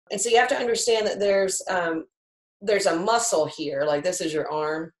And so you have to understand that there's a muscle here. Like this is your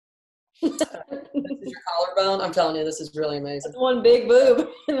arm. This is your collarbone. I'm telling you, this is really amazing. That's one big boob.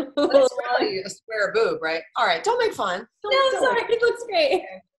 It's really a square boob, right? All right, don't make fun. No, sorry, it looks great.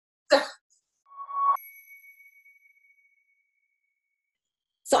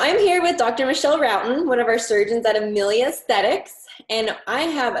 So I'm here with Dr. Michelle Roughton, one of our surgeons at Amelia Aesthetics, and I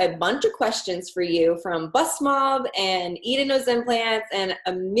have a bunch of questions for you from Bust Mob and Eden Nose Implants and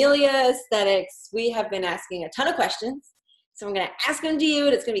Amelia Aesthetics. We have been asking a ton of questions, so I'm going to ask them to you,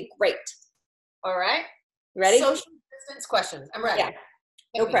 and it's going to be great. All right. Ready? Social distance questions. I'm ready. Yeah.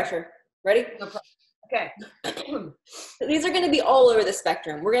 No pressure. Ready? No pressure. Okay. So these are going to be all over the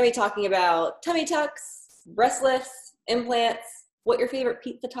spectrum. We're going to be talking about tummy tucks, breast lifts, implants, what your favorite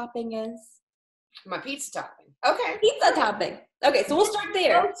pizza topping is. My pizza topping. Okay. Pizza topping. Okay, so we'll start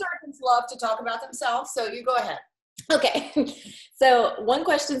there. Most surgeons love to talk about themselves, so you go ahead. Okay. So one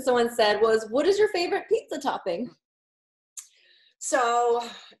question someone said was, what is your favorite pizza topping? So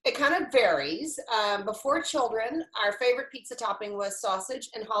it kind of varies. Before children, our favorite pizza topping was sausage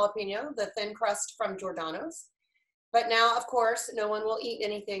and jalapeno, the thin crust from Giordano's. But now, of course, no one will eat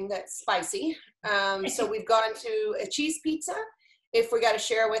anything that's spicy. So we've gone to a cheese pizza if we got to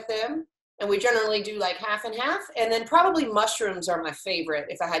share with them. And we generally do like half and half. And then probably mushrooms are my favorite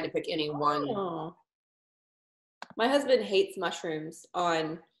if I had to pick any one. Oh. My husband hates mushrooms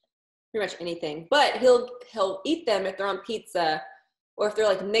on pretty much anything, but he'll eat them if they're on pizza or if they're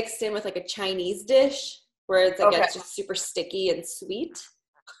like mixed in with like a Chinese dish where it's like it's just super sticky and sweet.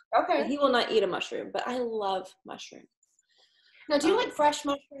 Okay. And he will not eat a mushroom, but I love mushrooms. Now, do you like fresh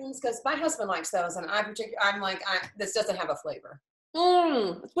mushrooms? Because my husband likes those, and I'm like, this doesn't have a flavor.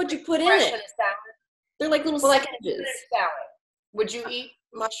 That's what you put in Fresh it. in a salad. They're like little like sandwiches. In a salad. Would you eat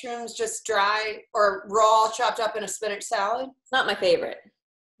mushrooms just dry or raw, chopped up in a spinach salad? It's not my favorite.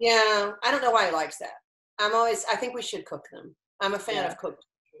 Yeah, I don't know why he likes that. I think we should cook them. I'm a fan of cooked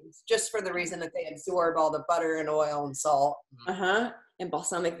mushrooms, just for the reason that they absorb all the butter and oil and salt. And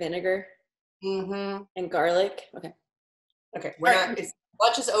balsamic vinegar. Mm-hmm. And garlic. Okay.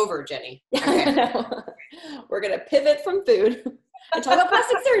 Lunch is over, Jenny. Okay. We're going to pivot from food and talk about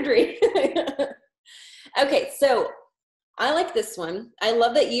plastic surgery. Okay, so I like this one. I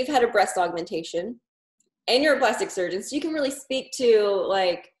love that you've had a breast augmentation and you're a plastic surgeon, so you can really speak to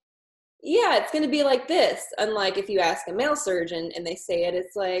like, yeah, it's going to be like this. Unlike if you ask a male surgeon and they say it,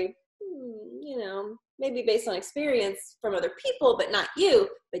 it's like, maybe based on experience from other people, but not you,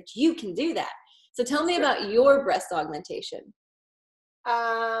 but you can do that. So tell me about your breast augmentation.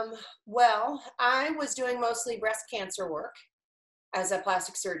 Well, I was doing mostly breast cancer work as a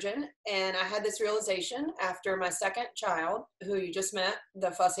plastic surgeon, and I had this realization after my second child, who you just met,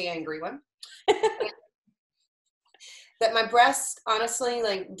 the fussy, angry one, that my breast honestly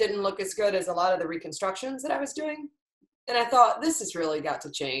didn't look as good as a lot of the reconstructions that I was doing. And I thought, this has really got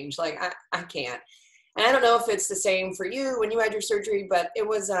to change. Like, I can't. And I don't know if it's the same for you when you had your surgery, but it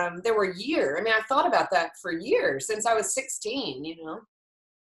was, there were years. I mean, I thought about that for years, since I was 16,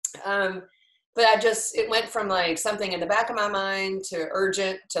 But it went from like something in the back of my mind to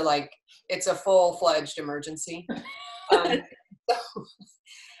urgent to like, it's a full-fledged emergency. So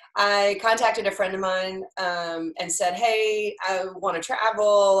I contacted a friend of mine and said, hey, I want to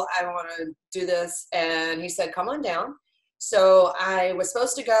travel. I want to do this. And he said, come on down. So I was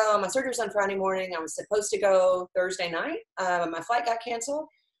supposed to go, my surgery was on Friday morning. I was supposed to go Thursday night. My flight got canceled.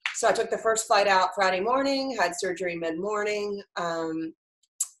 So I took the first flight out Friday morning, had surgery mid-morning,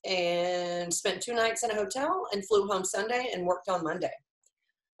 and spent 2 nights in a hotel and flew home Sunday and worked on Monday.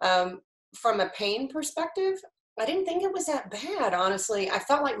 From a pain perspective, I didn't think it was that bad, honestly. I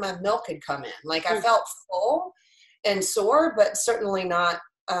felt like my milk had come in. Like I felt full and sore, but certainly not,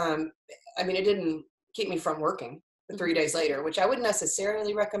 it didn't keep me from working 3 days later, which I wouldn't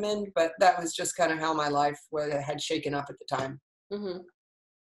necessarily recommend, but that was just kind of how my life had shaken up at the time. Mm-hmm.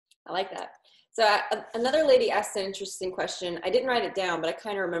 I like that. So another lady asked an interesting question. I didn't write it down, but I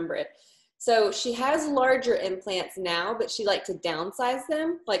kind of remember it. So she has larger implants now, but she liked to downsize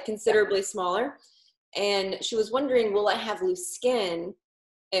them, like considerably smaller. And she was wondering, will I have loose skin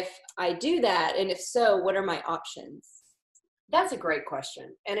if I do that? And if so, what are my options? That's a great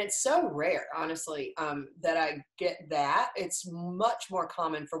question. And it's so rare, honestly, that I get that. It's much more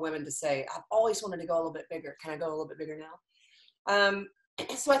common for women to say, I've always wanted to go a little bit bigger. Can I go a little bit bigger now?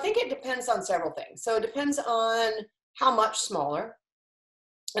 So I think it depends on several things. So it depends on how much smaller.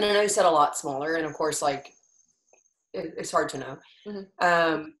 And I know you said a lot smaller. And of course, it's hard to know.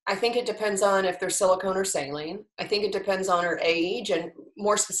 Mm-hmm. I think it depends on if there's silicone or saline. I think it depends on her age and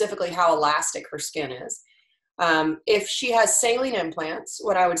more specifically how elastic her skin is. If she has saline implants,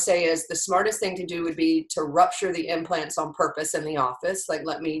 what I would say is the smartest thing to do would be to rupture the implants on purpose in the office. Like,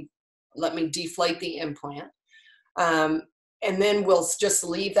 let me deflate the implant. And then we'll just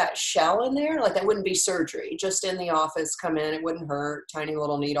leave that shell in there. Like, that wouldn't be surgery, just in the office, come in, it wouldn't hurt, tiny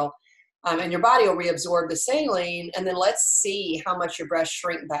little needle. And your body will reabsorb the saline, and then let's see how much your breasts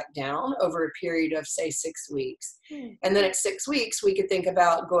shrink back down over a period of, say, 6 weeks. And then at 6 weeks, we could think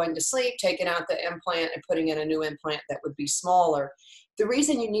about going to sleep, taking out the implant and putting in a new implant that would be smaller. The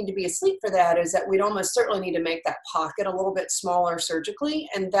reason you need to be asleep for that is that we'd almost certainly need to make that pocket a little bit smaller surgically,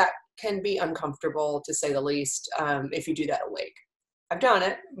 and that can be uncomfortable, to say the least, if you do that awake. I've done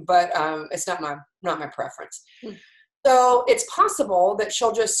it, but it's not my preference. So it's possible that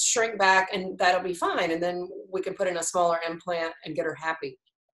she'll just shrink back and that'll be fine. And then we can put in a smaller implant and get her happy.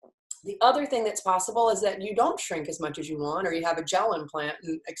 The other thing that's possible is that you don't shrink as much as you want, or you have a gel implant,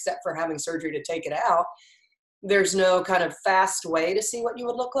 and except for having surgery to take it out, there's no kind of fast way to see what you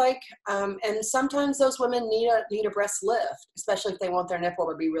would look like. And sometimes those women need a breast lift, especially if they want their nipple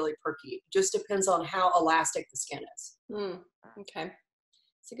to be really perky. It just depends on how elastic the skin is. Okay.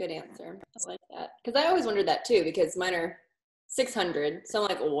 That's a good answer. I like that. Because I always wondered that too, because mine are 600. So I'm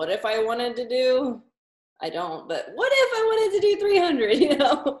like, well, what if I wanted to do, I don't, but what if I wanted to do 300, you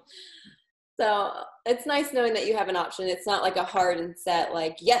know? So it's nice knowing that you have an option. It's not like a hard and set,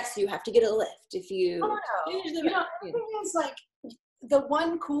 like, yes, you have to get a lift if you change the I think it's like the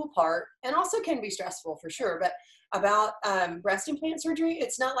one cool part, and also can be stressful for sure, but about breast implant surgery,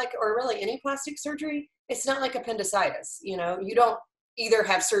 it's not like, or really any plastic surgery, it's not like appendicitis. You know, you don't either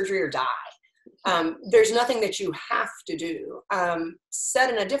have surgery or die. There's nothing that you have to do. Said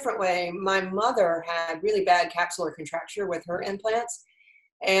in a different way, my mother had really bad capsular contracture with her implants,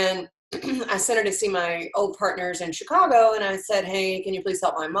 and I sent her to see my old partners in Chicago, and I said, hey, can you please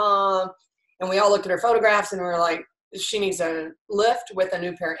help my mom? And we all looked at her photographs and we were like, she needs a lift with a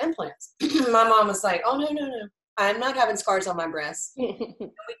new pair of implants. My mom was like, oh, no. I'm not having scars on my breasts. We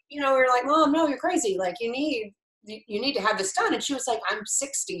were like, Mom, no, you're crazy. Like, you need to have this done. And she was like, I'm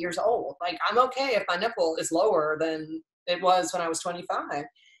 60 years old. Like, I'm okay if my nipple is lower than it was when I was 25.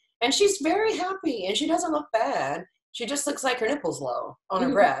 And she's very happy, and she doesn't look bad. She just looks like her nipple's low on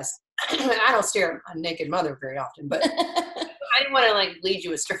her breast. I don't stare at my naked mother very often, but I didn't want to like lead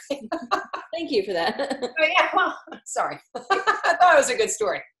you astray. Thank you for that. Yeah, well, sorry. I thought it was a good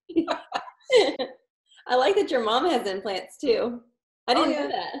story. I like that your mom has implants too. I didn't know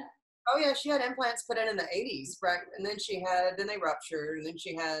that. Oh yeah, she had implants put in the 80s, right? And then then they ruptured, and then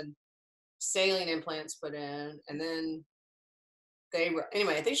she had saline implants put in, and then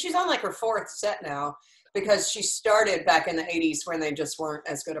anyway, I think she's on like her 4th set now, because she started back in the 80s when they just weren't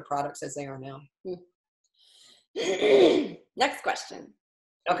as good of products as they are now. Next question.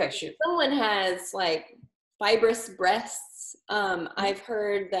 Okay, shoot. Someone has like fibrous breasts. I've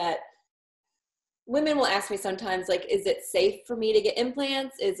heard that women will ask me sometimes, like, is it safe for me to get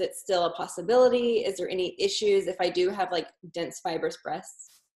implants? Is it still a possibility? Is there any issues if I do have like dense fibrous breasts?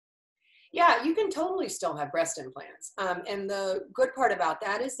 Yeah, you can totally still have breast implants. And the good part about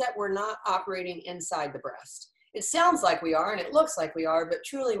that is that we're not operating inside the breast. It sounds like we are, and it looks like we are, but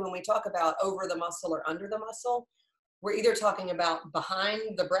truly when we talk about over the muscle or under the muscle, we're either talking about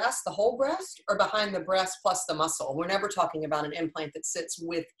behind the breast, the whole breast, or behind the breast plus the muscle. We're never talking about an implant that sits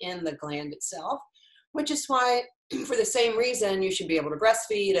within the gland itself, which is why, for the same reason, you should be able to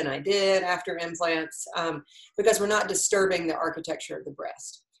breastfeed, and I did after implants, because we're not disturbing the architecture of the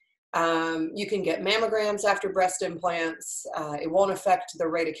breast. You can get mammograms after breast implants. It won't affect the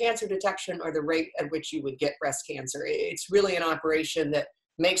rate of cancer detection or the rate at which you would get breast cancer. It's really an operation that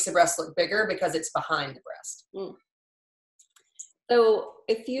makes the breast look bigger because it's behind the breast. So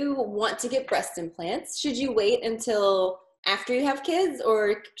if you want to get breast implants, should you wait until after you have kids,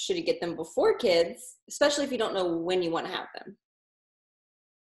 or should you get them before kids, especially if you don't know when you want to have them?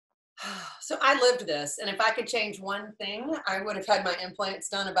 So I lived this, and if I could change one thing, I would have had my implants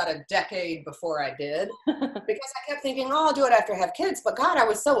done about a decade before I did, because I kept thinking, oh, I'll do it after I have kids. But God, I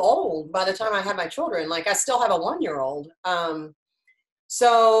was so old by the time I had my children. Like, I still have a 1-year-old.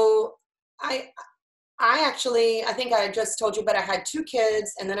 So I think I just told you, but I had 2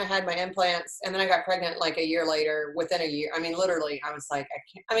 kids, and then I had my implants, and then I got pregnant like a year later, within a year. I mean, literally, I was like,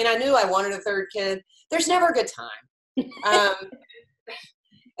 I knew I wanted a 3rd kid. There's never a good time.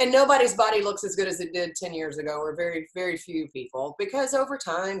 And nobody's body looks as good as it did 10 years ago, or very, very few people, because over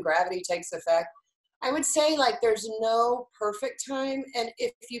time, gravity takes effect. I would say, like, there's no perfect time. And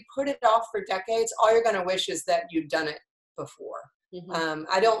if you put it off for decades, all you're going to wish is that you'd done it before.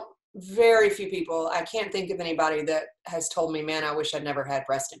 very few people, I can't think of anybody that has told me, man, I wish I'd never had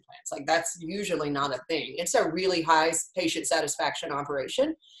breast implants. Like that's usually not a thing. It's a really high patient satisfaction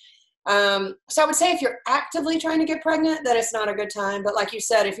operation. So I would say if you're actively trying to get pregnant, that it's not a good time. But like you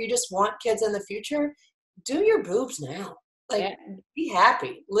said, if you just want kids in the future, do your boobs now. Like Yeah. be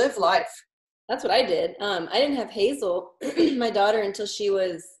happy, live life. That's what I did. I didn't have Hazel, my daughter, until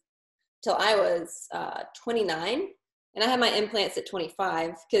I was 29, and I had my implants at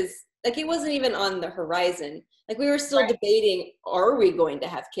 25 because like it wasn't even on the horizon. Like we were still Right. debating, are we going to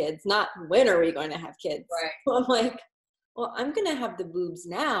have kids? Not when are we going to have kids? Right. So I'm like, well, I'm gonna have the boobs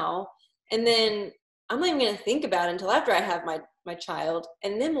now, and then I'm not even gonna think about it until after I have my child,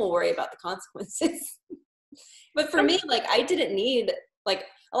 and then we'll worry about the consequences. But for me, like I didn't need, like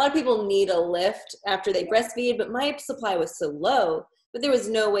a lot of people need a lift after they breastfeed, but my supply was so low, but there was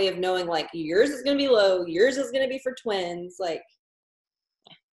no way of knowing like yours is going to be low, yours is going to be for twins. Like,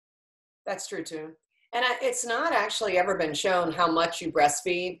 That's true too. And it's not actually ever been shown how much you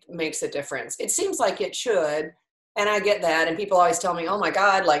breastfeed makes a difference. It seems like it should. And I get that. And people always tell me, oh my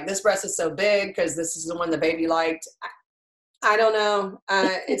God, like this breast is so big because this is the one the baby liked. I don't know.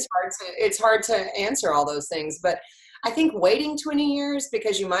 It's hard to answer all those things, but I think waiting 20 years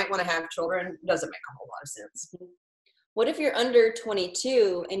because you might want to have children doesn't make a whole lot of sense. what if you're under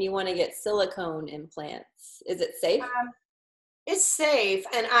 22 and you want to get silicone implants? Is it safe? It's safe,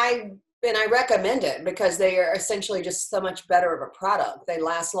 and I recommend it because they are essentially just so much better of a product. They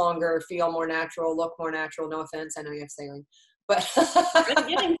last longer, feel more natural, look more natural. No offense, I know you have saline, but I'm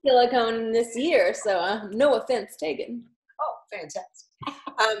getting silicone this year, so no offense taken. oh,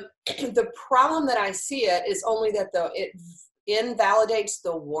 fantastic. The problem that I see it is only that it invalidates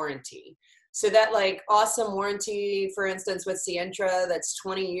the warranty. So that like awesome warranty, for instance, with Sientra, that's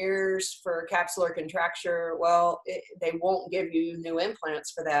 20 years for capsular contracture. Well, they won't give you new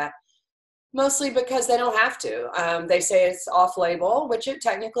implants for that. Mostly because they don't have to. They say it's off-label, which it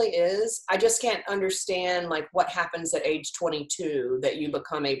technically is. I just can't understand like what happens at age 22 that you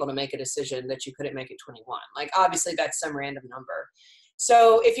become able to make a decision that you couldn't make at 21. Like obviously that's some random number.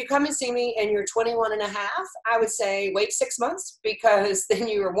 So if you come and see me and you're 21 and a half, I would say wait 6 months because then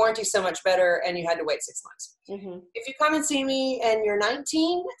your warranty so much better and you had to wait 6 months. Mm-hmm. If you come and see me and you're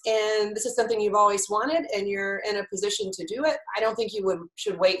 19 and this is something you've always wanted and you're in a position to do it, I don't think you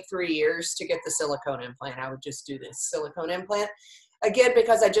should wait 3 years to get the silicone implant. I would just do this silicone implant again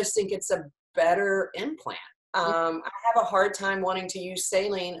because I just think it's a better implant. I have a hard time wanting to use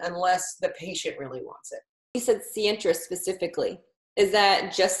saline unless the patient really wants it. You said Sientra specifically. Is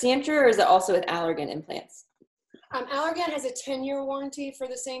that just Sientra or is it also with Allergan implants? Allergan has a 10-year warranty for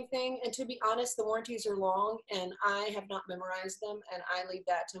the same thing. And to be honest, the warranties are long and I have not memorized them. And I leave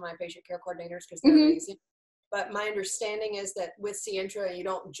that to my patient care coordinators because they're amazing. But my understanding is that with Sientra, you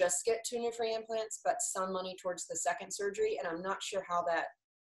don't just get 2 new free implants, but some money towards the second surgery. And I'm not sure how that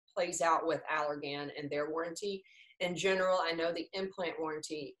plays out with Allergan and their warranty. In general, I know the implant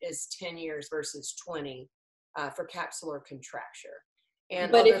warranty is 10 years versus 20 for capsular contracture.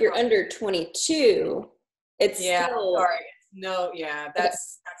 But if you're under 22, it's still... Sorry. No,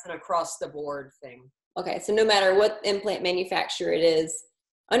 that's an across the board thing. Okay, so no matter what implant manufacturer it is,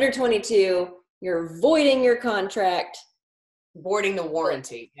 under 22, you're voiding your contract. Voiding the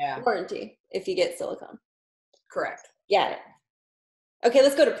warranty, Warranty, if you get silicone. Correct. Got it. Okay,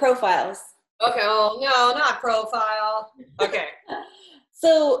 let's go to profiles. Okay, oh, no, not profile. Okay.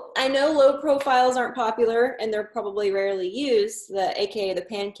 So I know low profiles aren't popular and they're probably rarely used, aka the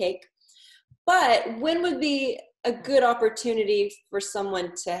pancake. But when would be a good opportunity for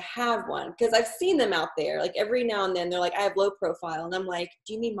someone to have one? Because I've seen them out there. Like every now and then they're like, I have low profile. And I'm like,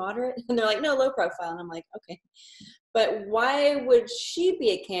 do you mean moderate? And they're like, no, low profile. And I'm like, okay. But why would she be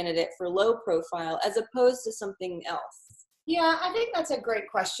a candidate for low profile as opposed to something else? Yeah, I think that's a great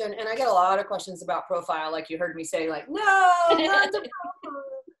question. And I get a lot of questions about profile, like you heard me say, like, no, not the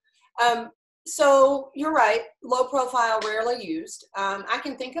profile. So you're right, low profile, rarely used. I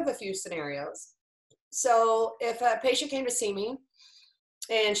can think of a few scenarios. So if a patient came to see me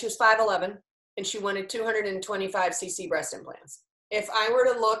and she was 5'11" and she wanted 225 cc breast implants, if I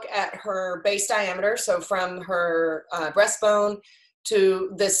were to look at her base diameter, so from her breastbone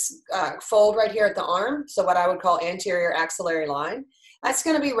to this fold right here at the arm, so what I would call anterior axillary line, that's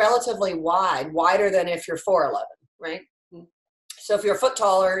going to be relatively wide, wider than if you're 4'11", right? So if you're a foot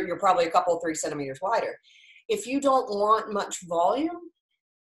taller, you're probably a couple, 3 centimeters wider. If you don't want much volume,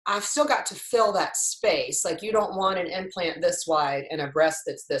 I've still got to fill that space. Like you don't want an implant this wide and a breast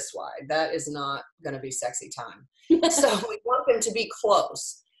that's this wide. That is not going to be sexy time. So we want them to be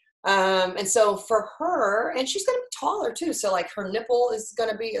close. And so for her, and she's going to be taller too. So like her nipple is going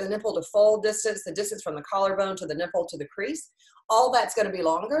to be the nipple to fold distance, the distance from the collarbone to the nipple to the crease, all that's going to be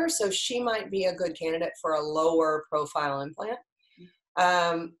longer. So she might be a good candidate for a lower profile implant.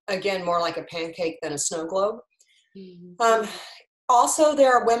 Again, more like a pancake than a snow globe. Also,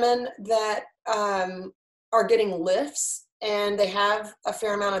 there are women that are getting lifts and they have a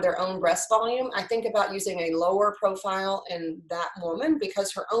fair amount of their own breast volume. I think about using a lower profile in that woman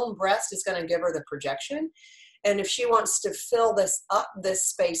because her own breast is going to give her the projection. And if she wants to fill this up, this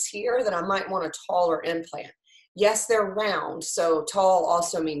space here, then I might want a taller implant. Yes, they're round, so tall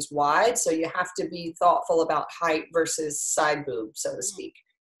also means wide. So you have to be thoughtful about height versus side boob, so to speak.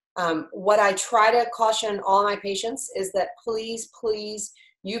 What I try to caution all my patients is that please,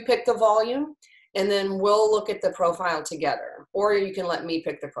 you pick the volume and then we'll look at the profile together, or you can let me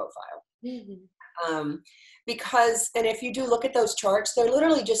pick the profile. Because, and if you do look at those charts, they're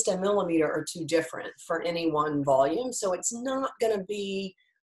literally just a millimeter or two different for any one volume. So it's not going to be,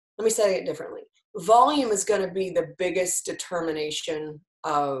 let me say it differently. Volume is going to be the biggest determination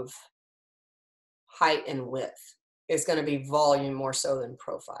of height and width. It's going to be volume more so than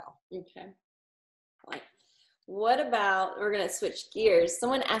profile. Okay. Right. What about, we're going to switch gears.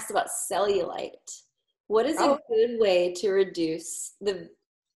 Someone asked about cellulite. What is a good way to reduce the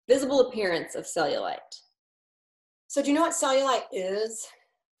visible appearance of cellulite? So do you know what cellulite is?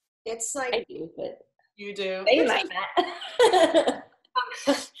 It's like, I do, but you do. They might not.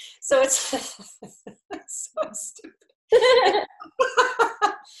 So it's so stupid.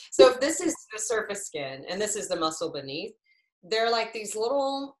 So if this is the surface skin and this is the muscle beneath, they're like these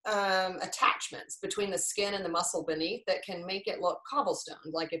little attachments between the skin and the muscle beneath that can make it look cobblestone.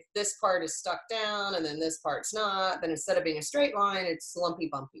 Like if this part is stuck down and then this part's not, then instead of being a straight line, it's lumpy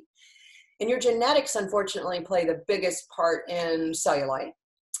bumpy. And your genetics, unfortunately, play the biggest part in cellulite,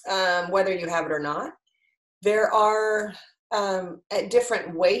 whether you have it or not. There are, at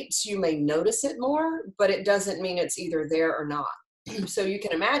different weights, you may notice it more, but it doesn't mean it's either there or not. So you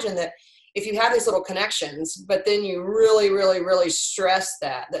can imagine that if you have these little connections, but then you really stress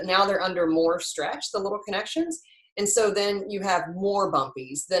that now they're under more stretch, the little connections. And so then you have more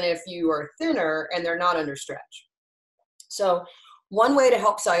bumpies than if you are thinner and they're not under stretch. So one way to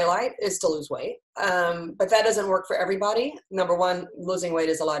help cellulite is to lose weight, but that doesn't work for everybody. Number one, losing weight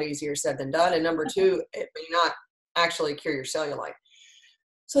is a lot easier said than done. And number two, it may not actually cure your cellulite.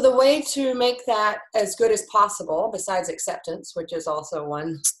 So the way to make that as good as possible, besides acceptance, which is also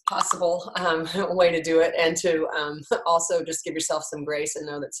one possible way to do it, and to also just give yourself some grace and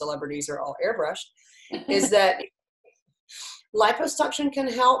know that celebrities are all airbrushed, is that liposuction can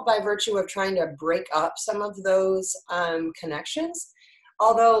help by virtue of trying to break up some of those connections.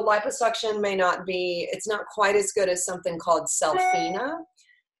 Although liposuction may not be, it's not quite as good as something called Selfina,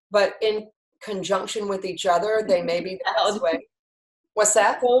 but in conjunction with each other, they may be the best way. What's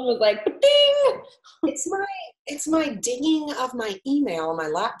that? Phone was like, ding! It's my dinging of my email on my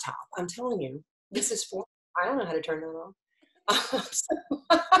laptop. I'm telling you, this is for, I don't know how to turn that on.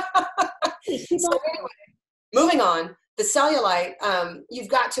 So anyway, moving on, the cellulite, you've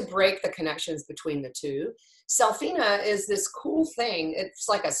got to break the connections between the two. Selfina is this cool thing. It's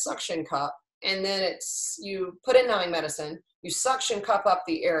like a suction cup, and then you put in numbing medicine, you suction cup up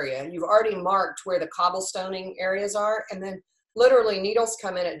the area. You've already marked where the cobblestoning areas are, and then literally needles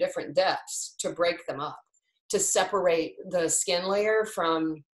come in at different depths to break them up, to separate the skin layer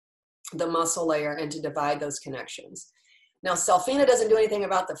from the muscle layer and to divide those connections. Now, Selfina doesn't do anything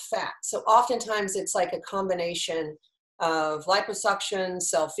about the fat. So oftentimes it's like a combination of liposuction,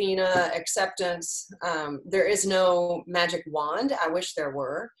 Selfina, acceptance. There is no magic wand. I wish there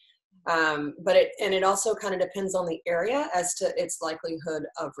were. But it also kind of depends on the area as to its likelihood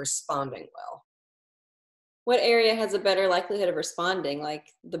of responding well. What area has a better likelihood of responding? Like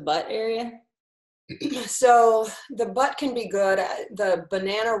the butt area? So the butt can be good. The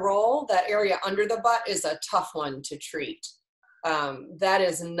banana roll, that area under the butt, is a tough one to treat. That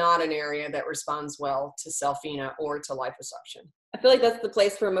is not an area that responds well to Selfina or to liposuction. I feel like that's the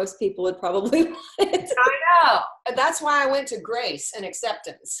place where most people would probably want it. I know. That's why I went to grace and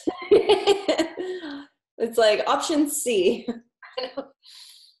acceptance. It's like option C.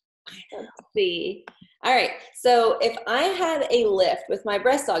 Let's see. All right. So if I had a lift with my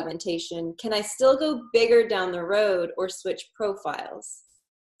breast augmentation, can I still go bigger down the road or switch profiles?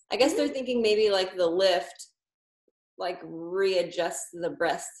 I guess they're thinking maybe like the lift, like readjust the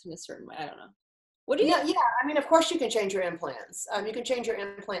breast in a certain way. I don't know. What do you? Yeah. I mean, of course you can change your implants. You can change your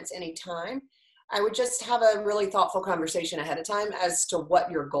implants anytime. I would just have a really thoughtful conversation ahead of time as to what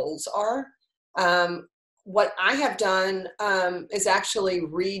your goals are. what I have done is actually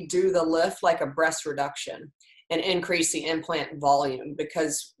redo the lift like a breast reduction and increase the implant volume,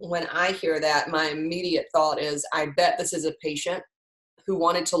 because when I hear that, my immediate thought is, I bet this is a patient who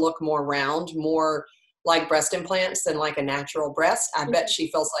wanted to look more round, more like breast implants than like a natural breast. I bet she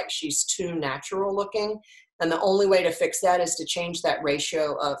feels like she's too natural looking. And the only way to fix that is to change that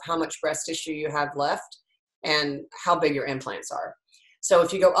ratio of how much breast tissue you have left and how big your implants are. So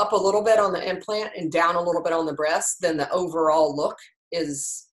if you go up a little bit on the implant and down a little bit on the breast, then the overall look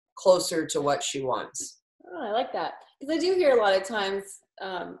is closer to what she wants. Oh, I like that. Because I do hear a lot of times,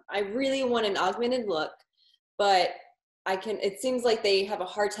 I really want an augmented look, but it seems like they have a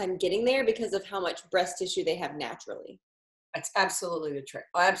hard time getting there because of how much breast tissue they have naturally. That's absolutely the truth.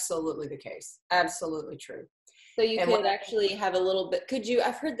 Absolutely the case. Absolutely true. So you could actually have a little bit,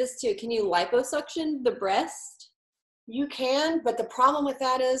 I've heard this too, can you liposuction the breast? You can, but the problem with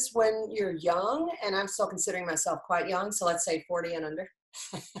that is when you're young, and I'm still considering myself quite young, so let's say 40 and under.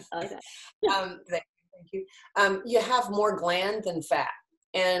 Okay. Thank you. You have more gland than fat.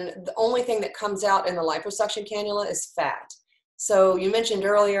 And the only thing that comes out in the liposuction cannula is fat. So you mentioned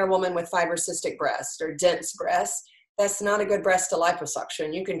earlier a woman with fibrocystic breast or dense breast. That's not a good breast to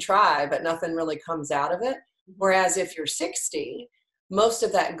liposuction. You can try, but nothing really comes out of it. Whereas if you're 60, most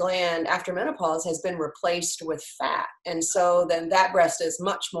of that gland after menopause has been replaced with fat. And so then that breast is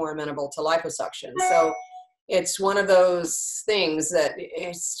much more amenable to liposuction. So it's one of those things that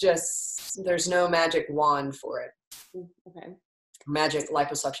it's just, there's no magic wand for it. Okay. Magic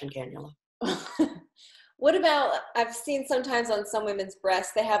liposuction cannula. What about, I've seen sometimes on some women's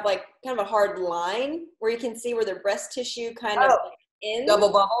breasts, they have like kind of a hard line where you can see where their breast tissue kind of ends.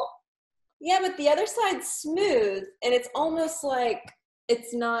 Double bubble? Yeah, but the other side's smooth, and it's almost like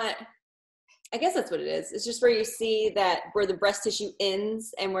it's not, I guess that's what it is. It's just where you see that where the breast tissue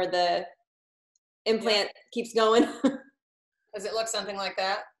ends and where the implant keeps going. Does it look something like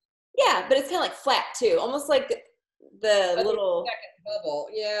that? Yeah, but it's kind of like flat too, almost like the little second bubble.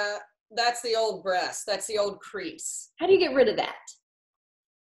 Yeah, that's the old breast. That's the old crease. How do you get rid of that?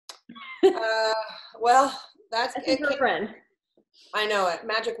 Well, that's your friend. I know it.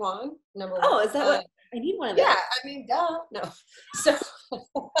 Magic wand, number one. Oh, is that what? I need one of those. Yeah, I mean, duh. No. So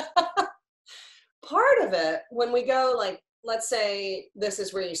part of it, when we go like, let's say this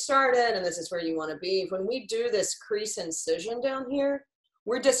is where you started and this is where you want to be. When we do this crease incision down here,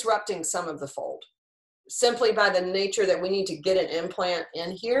 we're disrupting some of the fold. Simply by the nature that we need to get an implant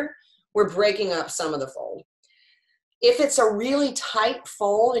in here, we're breaking up some of the fold. If it's a really tight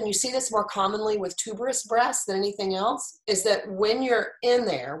fold, and you see this more commonly with tuberous breasts than anything else, is that when you're in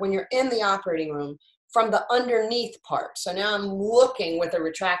there, when you're in the operating room, from the underneath part, so now I'm looking with a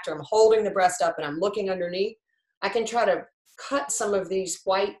retractor, I'm holding the breast up and I'm looking underneath, I can try to cut some of these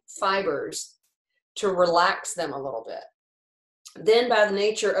white fibers to relax them a little bit. Then by the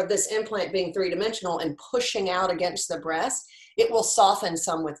nature of this implant being three-dimensional and pushing out against the breast, it will soften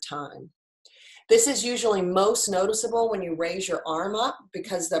some with time. This is usually most noticeable when you raise your arm up,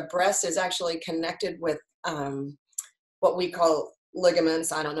 because the breast is actually connected with what we call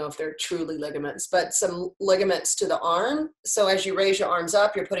ligaments. I don't know if they're truly ligaments, but some ligaments to the arm. So as you raise your arms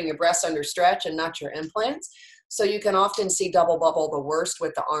up, you're putting your breast under stretch and not your implants. So you can often see double bubble the worst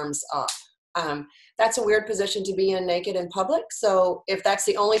with the arms up. That's a weird position to be in naked in public. So if that's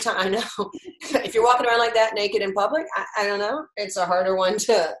the only time, I know, if you're walking around like that naked in public, I don't know, it's a harder one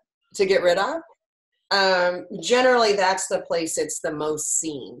to get rid of. Generally, that's the place it's the most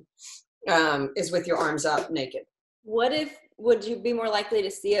seen, is with your arms up naked. Would you be more likely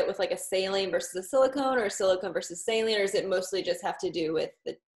to see it with like a saline versus a silicone, or a silicone versus saline, or does it mostly just have to do with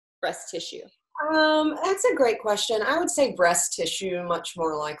the breast tissue? That's a great question. I would say breast tissue much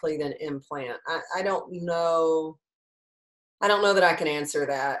more likely than implant. I don't know. I don't know that I can answer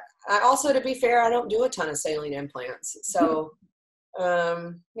that. Also, to be fair, I don't do a ton of saline implants. So,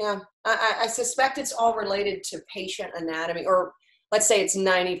 yeah, I suspect it's all related to patient anatomy, or let's say it's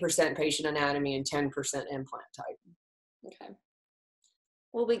 90% patient anatomy and 10% implant type. Okay.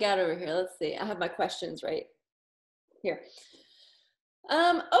 What we got over here? Let's see. I have my questions right here.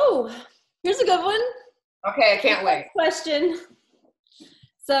 Oh, here's a good one. Okay, I can't wait. Question.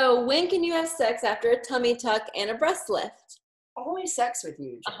 So, when can you have sex after a tummy tuck and a breast lift? Always sex with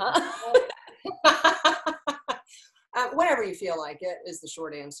you. Uh-huh. Whenever you feel like it is the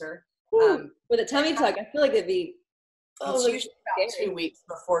short answer. With a tummy tuck, I feel like it'd be. It's usually about 2 weeks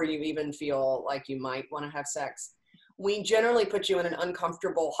before you even feel like you might want to have sex. We generally put you in an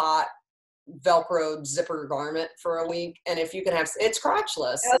uncomfortable, hot, Velcro zipper garment for a week, and if you can have, it's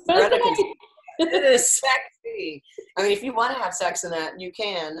crotchless. It is sexy. I mean, if you want to have sex in that, you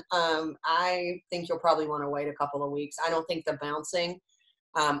can. I think you'll probably want to wait a couple of weeks. I don't think the bouncing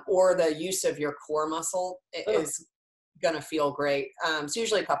or the use of your core muscle is going to feel great. It's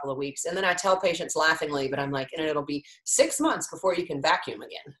usually a couple of weeks. And then I tell patients laughingly, but I'm like, and it'll be 6 months before you can vacuum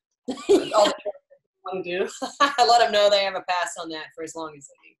again. All the want to do. I let them know they have a pass on that for as long as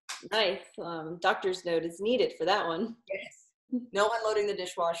they need. Nice. Doctor's note is needed for that one. Yes. No unloading the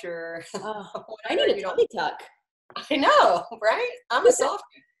dishwasher. I need a tummy tuck. I know, right? I'm a soft.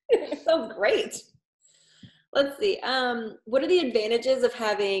 Sounds great. Let's see. What are the advantages of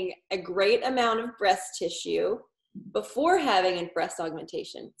having a great amount of breast tissue before having a breast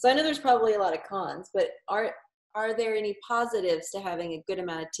augmentation? So I know there's probably a lot of cons, but are there any positives to having a good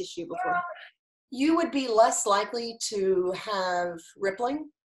amount of tissue before? You would be less likely to have rippling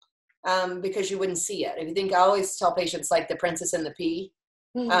because you wouldn't see it. If you think, I always tell patients like the princess and the pea.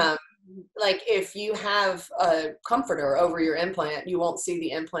 Like if you have a comforter over your implant, you won't see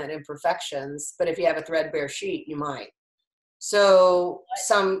the implant imperfections, but if you have a threadbare sheet, you might. So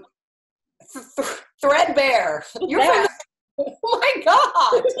some threadbare. You're from oh my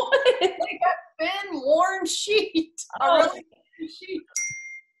God. Like a thin, worn sheet. A really thin sheet.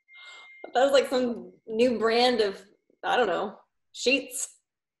 That was like some new brand of, I don't know, sheets.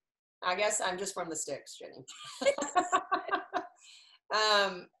 I guess I'm just from the sticks, Jenny.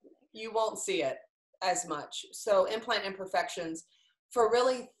 You won't see it as much. So implant imperfections for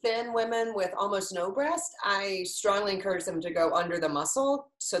really thin women with almost no breast, I strongly encourage them to go under the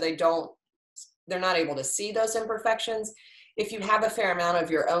muscle so they're not able to see those imperfections. If you have a fair amount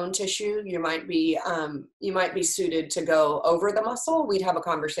of your own tissue, you might be suited to go over the muscle. We'd have a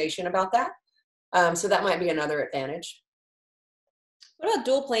conversation about that. So that might be another advantage. What about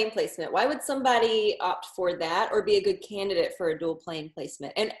dual plane placement? Why would somebody opt for that or be a good candidate for a dual plane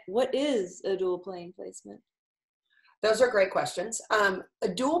placement? And what is a dual plane placement? Those are great questions. A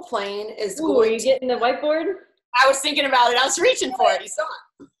dual plane is Are you getting the whiteboard? I was thinking about it. I was reaching for it. You saw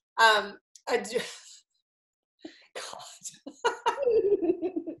it.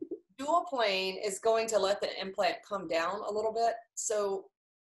 Dual plane is going to let the implant come down a little bit. So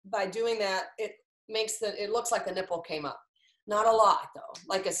by doing that, it looks like the nipple came up. Not a lot though,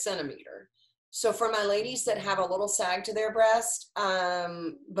 like a centimeter. So for my ladies that have a little sag to their breast,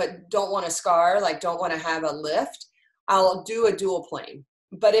 but don't want a scar, like don't want to have a lift, I'll do a dual plane.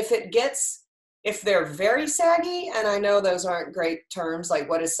 But if they're very saggy, and I know those aren't great terms, like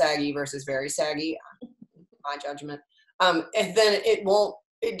what is saggy versus very saggy, my judgment, and then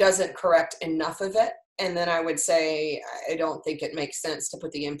it doesn't correct enough of it. And then I would say, I don't think it makes sense to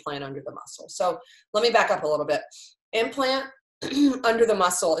put the implant under the muscle. So let me back up a little bit. Implant under the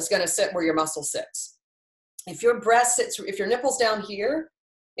muscle is going to sit where your muscle sits. If your nipple's down here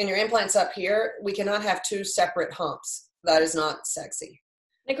and your implant's up here, we cannot have two separate humps. That is not sexy.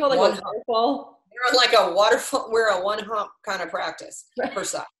 They call it like a waterfall. You're like a waterfall. We're a one hump kind of practice per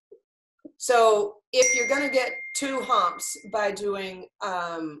side. So if you're going to get two humps by doing,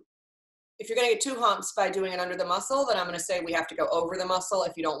 it under the muscle, then I'm going to say we have to go over the muscle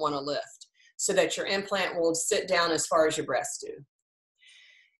if you don't want to lift, so that your implant will sit down as far as your breasts do.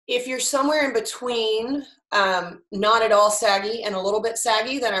 If you're somewhere in between, not at all saggy and a little bit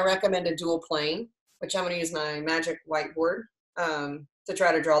saggy, then I recommend a dual plane, which I'm going to use my magic whiteboard to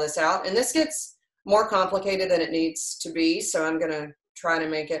try to draw this out. And this gets more complicated than it needs to be, so I'm going to try to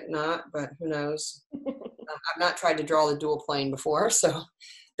make it not, but who knows. I've not tried to draw the dual plane before, so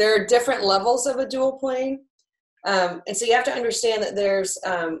there are different levels of a dual plane. And so you have to understand that there's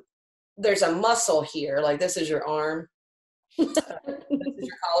a muscle here, like this is your arm. This is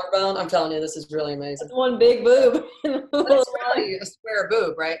your collarbone. I'm telling you, this is really amazing. That's one big boob. That's really a square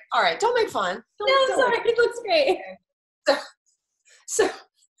boob, right? All right, don't make fun. Sorry, it looks great. So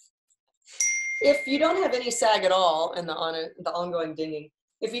if you don't have any sag at all in the ongoing dinging,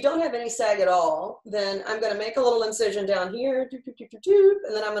 if you don't have any sag at all, then I'm going to make a little incision down here,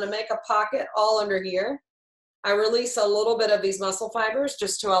 and then I'm going to make a pocket all under here. I release a little bit of these muscle fibers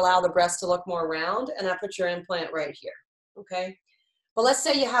just to allow the breast to look more round, and I put your implant right here, okay? But let's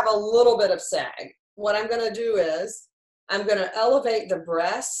say you have a little bit of sag. What I'm going to do is I'm going to elevate the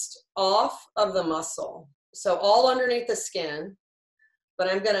breast off of the muscle, so all underneath the skin,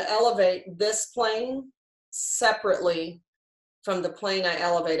 but I'm going to elevate this plane separately from the plane I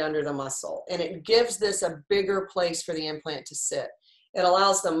elevate under the muscle, and it gives this a bigger place for the implant to sit. It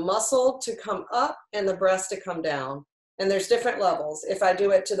allows the muscle to come up and the breast to come down. And there's different levels. If I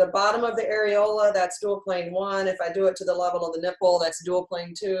do it to the bottom of the areola, that's dual plane 1. If I do it to the level of the nipple, that's dual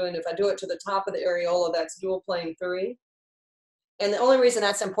plane 2. And if I do it to the top of the areola, that's dual plane 3. And the only reason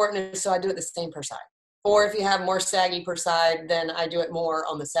that's important is so I do it the same per side. Or if you have more saggy per side, then I do it more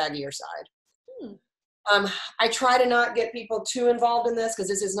on the saggier side. I try to not get people too involved in this because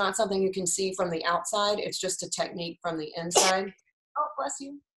this is not something you can see from the outside. It's just a technique from the inside. Oh, bless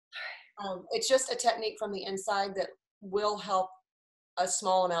you. It's just a technique from the inside that will help a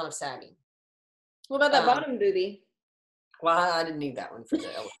small amount of sagging. What about that bottom booby? Well, I didn't need that one for the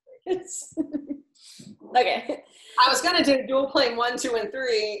illustration. Okay. I was going to do dual plane 1, 2, and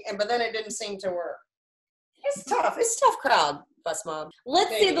 3, but then it didn't seem to work. It's tough. It's a tough crowd, Bus Mob.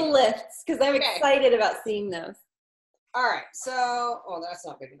 Let's see the lifts because I'm excited about seeing those. All right. So, oh, that's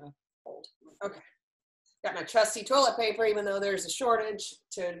not big enough. Okay. Got my trusty toilet paper, even though there's a shortage,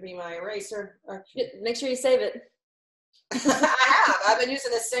 to be my eraser. Okay. Make sure you save it. I have. I've been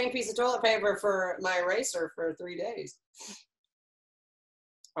using this same piece of toilet paper for my eraser for 3 days.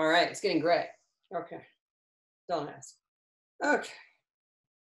 All right. It's getting gray. Okay. Don't ask. Okay.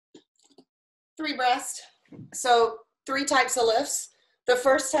 3 breasts. So 3 types of lifts. The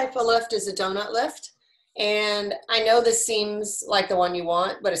first type of lift is a donut lift. And I know this seems like the one you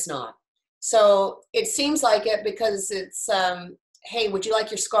want, but it's not. So it seems like it because it's, hey, would you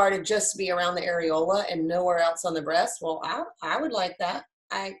like your scar to just be around the areola and nowhere else on the breast? Well, I would like that.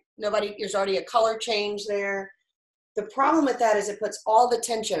 There's already a color change there. The problem with that is it puts all the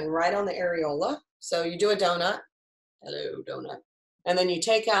tension right on the areola. So you do a donut. Hello, donut. And then you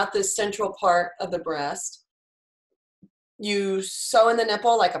take out this central part of the breast. You sew in the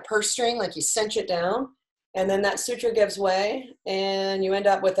nipple like a purse string, like you cinch it down. And then that suture gives way, and you end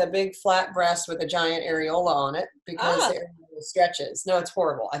up with a big flat breast with a giant areola on it because the areola stretches. No, it's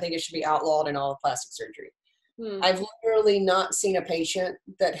horrible. I think it should be outlawed in all of plastic surgery. I've literally not seen a patient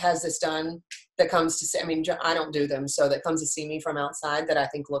that has this done that comes to see, I mean, I don't do them, so that comes to see me from outside that I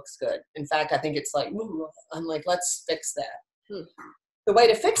think looks good. In fact, I think it's like, ooh, I'm like, let's fix that. The way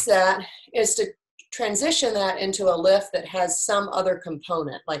to fix that is to transition that into a lift that has some other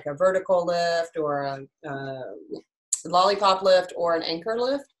component, like a vertical lift or a lollipop lift or an anchor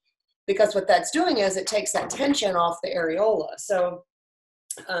lift, because what that's doing is it takes that tension off the areola. So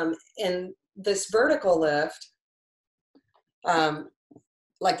in this vertical lift,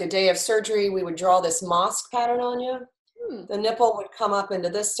 like the day of surgery, we would draw this mosque pattern on you. The nipple would come up into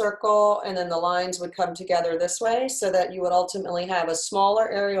this circle, and then the lines would come together this way so that you would ultimately have a smaller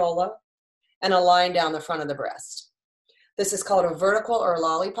areola and a line down the front of the breast. This is called a vertical or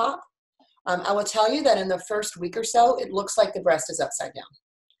lollipop. I will tell you that in the first week or so, it looks like the breast is upside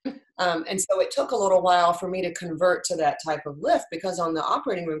down. And so it took a little while for me to convert to that type of lift because on the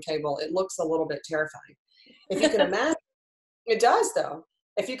operating room table, it looks a little bit terrifying. If you can imagine, it does though.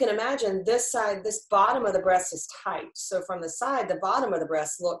 If you can imagine this side, this bottom of the breast is tight. So from the side, the bottom of the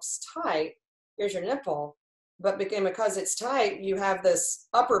breast looks tight. Here's your nipple. But because it's tight, you have this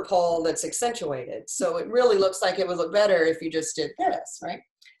upper pole that's accentuated. So it really looks like it would look better if you just did this, right?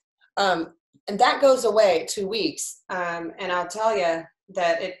 And that goes away at 2 weeks. And I'll tell you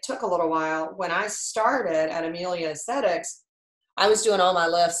that it took a little while. When I started at Amelia Aesthetics, I was doing all my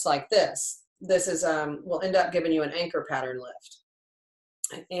lifts like this. This is, we'll end up giving you an anchor pattern lift.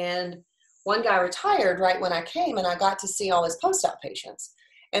 And one guy retired right when I came, and I got to see all his post-op patients.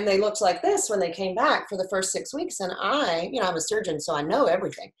 And they looked like this when they came back for the first 6 weeks. And I'm a surgeon, so I know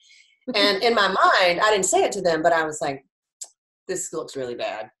everything. And in my mind, I didn't say it to them, but I was like, this looks really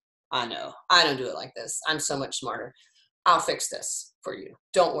bad. I know. I don't do it like this. I'm so much smarter. I'll fix this for you.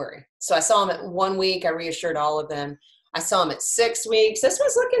 Don't worry. So I saw them at 1 week. I reassured all of them. I saw them at 6 weeks. This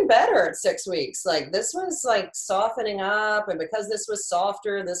was looking better at 6 weeks. Like this was like softening up. And because this was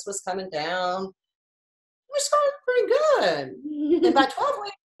softer, this was coming down. It was going pretty good. And by 12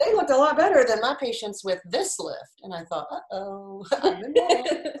 weeks, they looked a lot better than my patients with this lift. And I thought, uh-oh, I've been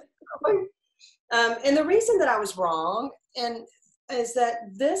wrong. And the reason that I was wrong is that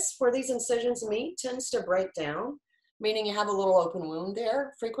this, where these incisions meet, tends to break down, meaning you have a little open wound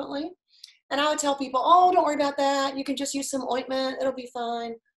there frequently. And I would tell people, oh, don't worry about that. You can just use some ointment. It'll be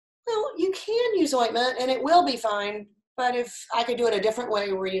fine. Well, you can use ointment and it will be fine. But if I could do it a different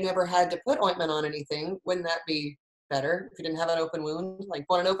way where you never had to put ointment on anything, wouldn't that be better if you didn't have an open wound? Like,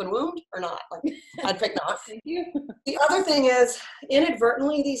 want an open wound or not? Like, I'd pick not. Thank you. The other thing is,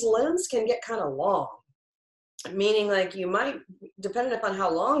 inadvertently, these limbs can get kind of long. Meaning, like, you might, depending upon how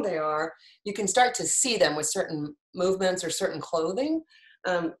long they are, you can start to see them with certain movements or certain clothing.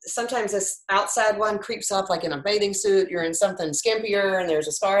 Sometimes this outside one creeps up like in a bathing suit. You're in something skimpier and there's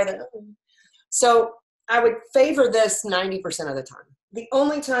a scar that. So I would favor this 90% of the time. The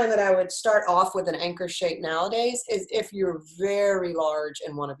only time that I would start off with an anchor shape nowadays is if you're very large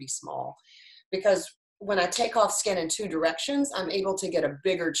and want to be small. Because when I take off skin in two directions, I'm able to get a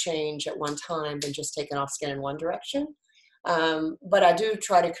bigger change at one time than just taking off skin in one direction. But I do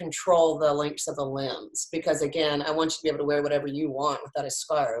try to control the lengths of the limbs because, again, I want you to be able to wear whatever you want without a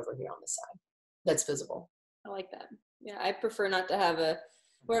scar over here on the side that's visible. I like that. Yeah, I prefer not to have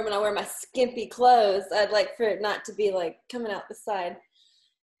when I wear my skimpy clothes, I'd like for it not to be like coming out the side.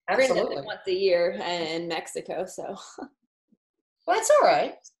 Absolutely. Once a year in Mexico, so. Well, that's all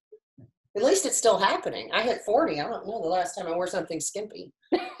right. At least it's still happening. I hit 40. I don't know the last time I wore something skimpy.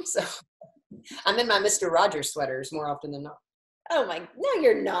 So I'm in my Mr. Rogers sweaters more often than not. Oh my, no,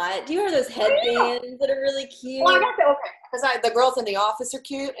 you're not. Do you wear those headbands that are really cute? Well, I got okay. Because the girls in the office are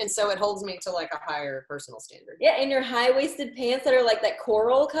cute, and so it holds me to like a higher personal standard. Yeah, and your high-waisted pants that are like that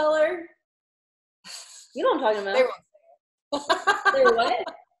coral color. You know what I'm talking about. They were on sale. They're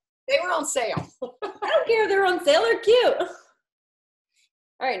what? They were on sale. I don't care if they're on sale. They're cute.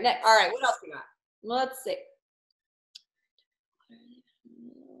 All right, next. All right, what else we got? Let's see.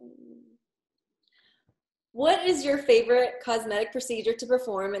 What is your favorite cosmetic procedure to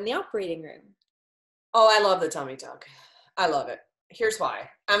perform in the operating room? Oh, I love the tummy tuck. I love it. Here's why.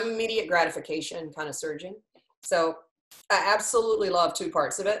 I'm immediate gratification kind of surgeon. So I absolutely love two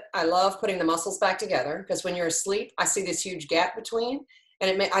parts of it. I love putting the muscles back together because when you're asleep, I see this huge gap between,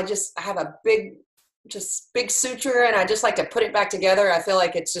 and I have a big suture, and I just like to put it back together. I feel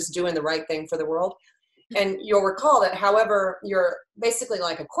like it's just doing the right thing for the world. And you'll recall that, however, you're basically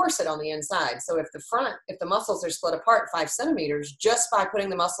like a corset on the inside. So if the muscles are split apart 5 centimeters, just by putting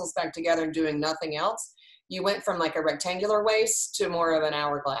the muscles back together and doing nothing else, you went from like a rectangular waist to more of an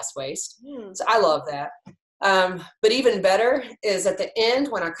hourglass waist. So I love that. But even better is at the end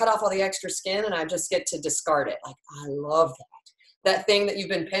when I cut off all the extra skin and I just get to discard it. Like, I love that. That thing that you've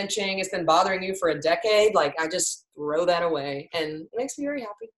been pinching, it's been bothering you for a decade. Like, I just throw that away and it makes me very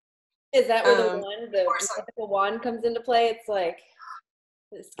happy. Is that where the mythical wand comes into play? It's like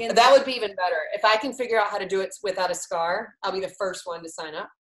the skin. That would be even better. If I can figure out how to do it without a scar, I'll be the first one to sign up.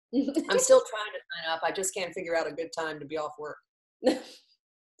 I'm still trying to sign up. I just can't figure out a good time to be off work.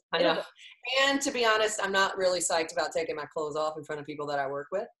 I know. And to be honest, I'm not really psyched about taking my clothes off in front of people that I work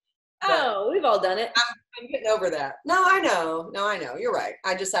with. Oh, we've all done it. I'm getting over that. No, I know. You're right.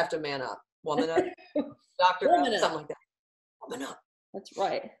 I just have to man up. Woman up. Doctor up. Something like that. Woman up. That's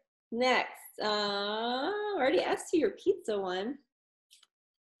right. Next. I already asked you your pizza one.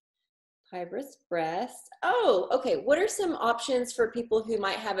 Fibrous breast. Oh, okay. What are some options for people who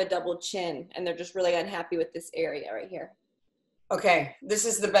might have a double chin and they're just really unhappy with this area right here? Okay. This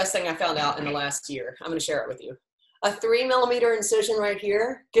is the best thing I found out in the last year. I'm going to share it with you. A 3 millimeter incision right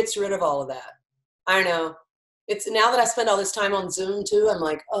here gets rid of all of that. I know. It's now that I spend all this time on Zoom too, I'm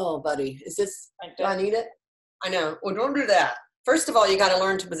like, oh, buddy, do I need it? I know. Well, don't do that. First of all, you got to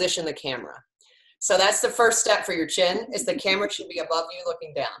learn to position the camera. So that's the first step for your chin is the camera should be above you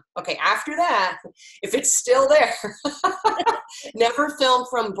looking down. Okay, after that, if it's still there, never film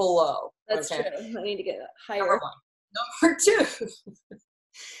from below. That's true. I need to get higher. Number 2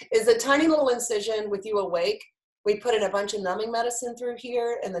 is a tiny little incision with you awake. We put in a bunch of numbing medicine through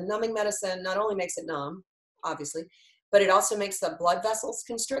here, and the numbing medicine not only makes it numb, obviously, but it also makes the blood vessels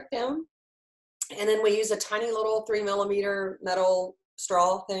constrict down. And then we use a tiny little 3 millimeter metal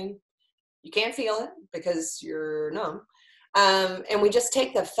straw thing. You can't feel it because you're numb. And we just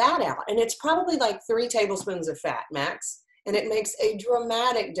take the fat out. And it's probably like 3 tablespoons of fat max. And it makes a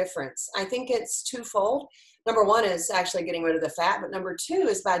dramatic difference. I think it's twofold. Number 1 is actually getting rid of the fat. But number 2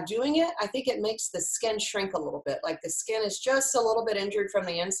 is by doing it, I think it makes the skin shrink a little bit. Like the skin is just a little bit injured from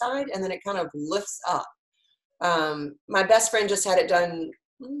the inside. And then it kind of lifts up. My best friend just had it done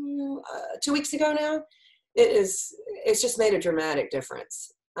 2 weeks ago now. It's just made a dramatic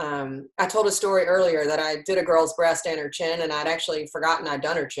difference. I told a story earlier that I did a girl's breast and her chin, and I'd actually forgotten I'd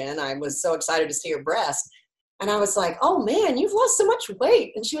done her chin. I was so excited to see her breast. And I was like, oh man, you've lost so much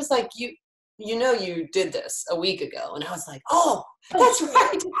weight. And she was like, you did this a week ago. And I was like, oh, that's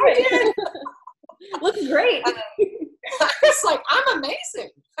right. I did. Looks great. I was like, I'm amazing.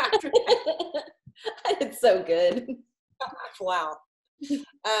 I did so good. Wow.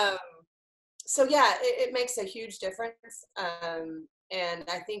 So yeah, it makes a huge difference. And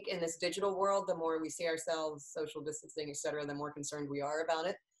I think in this digital world, the more we see ourselves, social distancing, et cetera, the more concerned we are about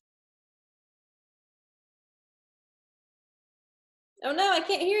it. Oh no, I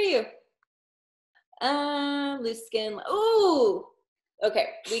can't hear you. Loose skin. Ooh. Okay,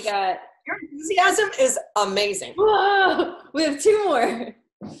 we got. Your enthusiasm is amazing. Whoa, we have 2 more.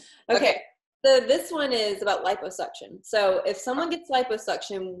 Okay. So this one is about liposuction. So if someone gets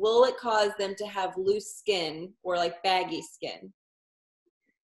liposuction, will it cause them to have loose skin or like baggy skin?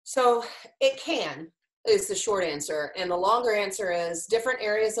 So it can. is the short answer. And the longer answer is different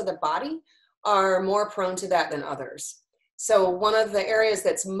areas of the body are more prone to that than others. So one of the areas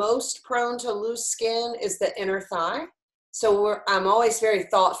that's most prone to loose skin is the inner thigh. So I'm always very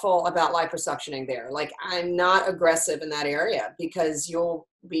thoughtful about liposuctioning there. Like, I'm not aggressive in that area because you'll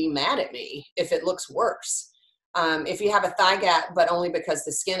be mad at me if it looks worse. If you have a thigh gap, but only because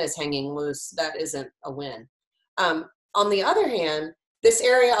the skin is hanging loose, that isn't a win. On the other hand, this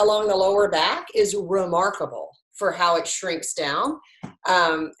area along the lower back is remarkable for how it shrinks down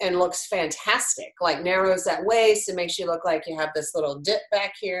and looks fantastic. Like, narrows that waist and makes you look like you have this little dip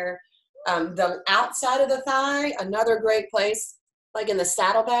back here. The outside of the thigh, another great place, like in the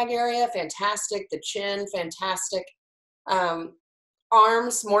saddlebag area, fantastic. The chin, fantastic.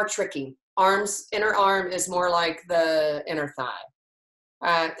 Arms, more tricky. Arms, inner arm is more like the inner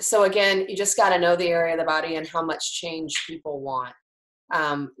thigh. So again, you just got to know the area of the body and how much change people want.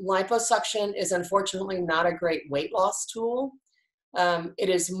 Liposuction is unfortunately not a great weight loss tool. It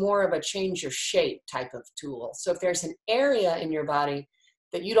is more of a change your shape type of tool. So if there's an area in your body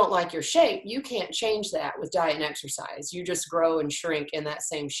that you don't like your shape, you can't change that with diet and exercise. You just grow and shrink in that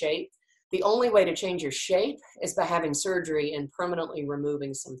same shape. The only way to change your shape is by having surgery and permanently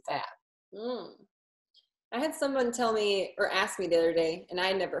removing some fat. I had someone tell me or ask me the other day, and I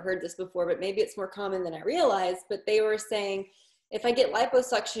had never heard this before, but maybe it's more common than I realized, but they were saying, if I get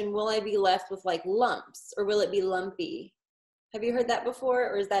liposuction, will I be left with like lumps or will it be lumpy? Have you heard that before,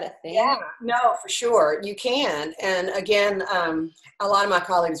 or is that a thing? Yeah, no, for sure. You can. And again, a lot of my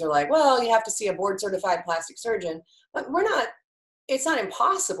colleagues are like, well, you have to see a board certified plastic surgeon, but it's not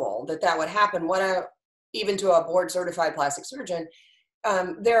impossible that would happen. Even to a board certified plastic surgeon,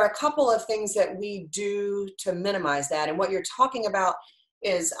 there are a couple of things that we do to minimize that. And what you're talking about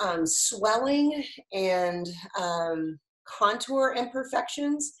is swelling and contour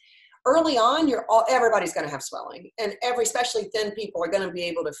imperfections. Early on, everybody's going to have swelling, and especially thin people are going to be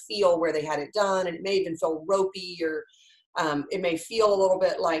able to feel where they had it done, and it may even feel ropey, or it may feel a little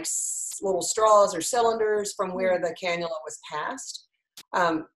bit like little straws or cylinders from where the cannula was passed.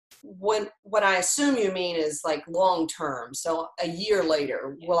 What I assume you mean is like long term. So a year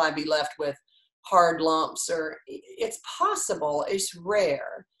later, will I be left with hard lumps? Or it's possible. It's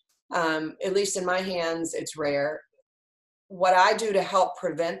rare. At least in my hands, it's rare. What I do to help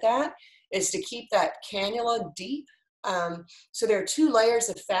prevent that is to keep that cannula deep. So there are two layers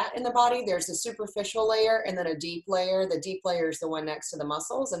of fat in the body. There's the superficial layer and then a deep layer. The deep layer is the one next to the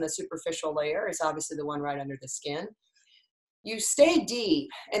muscles, and the superficial layer is obviously the one right under the skin. You stay deep,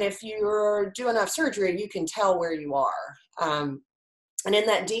 and if you do enough surgery, you can tell where you are. And in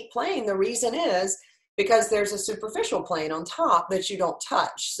that deep plane, the reason is because there's a superficial plane on top that you don't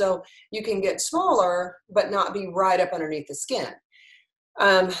touch. So you can get smaller, but not be right up underneath the skin.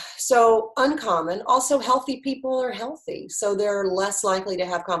 So uncommon. Also, healthy people are healthy, so they're less likely to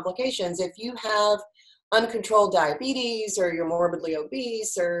have complications. If you have uncontrolled diabetes, or you're morbidly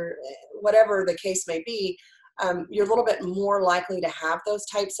obese, or whatever the case may be, you're a little bit more likely to have those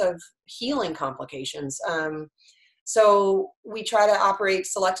types of healing complications. So we try to operate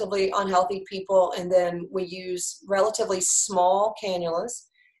selectively on healthy people, and then we use relatively small cannulas,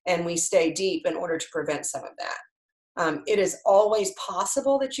 and we stay deep in order to prevent some of that. It is always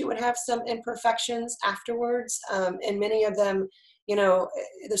possible that you would have some imperfections afterwards, and many of them,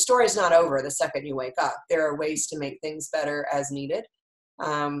 the story is not over the second you wake up. There are ways to make things better as needed.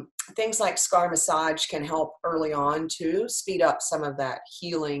 Things like scar massage can help early on to speed up some of that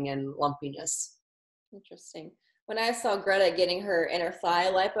healing and lumpiness. Interesting. When I saw Greta getting her inner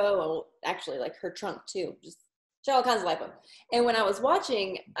thigh lipo, well, actually like her trunk too, just all kinds of lipo. And when I was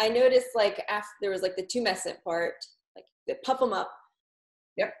watching, I noticed like after there was like the tumescent part, like they puff them up.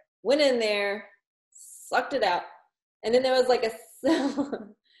 Yep. Went in there, sucked it out. And then there was like it's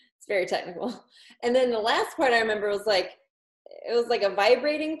very technical. And then the last part I remember was like, it was like a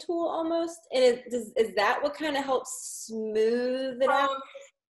vibrating tool almost. And is that what kind of helps smooth it out?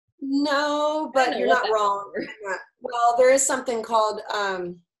 No, but you're not wrong. Well, there is something called,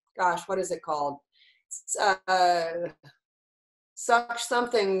 what is it called?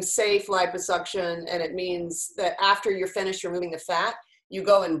 Something safe liposuction, and it means that after you're finished removing the fat, you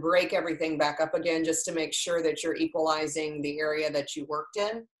go and break everything back up again just to make sure that you're equalizing the area that you worked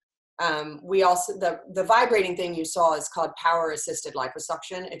in. We also, the vibrating thing you saw is called power assisted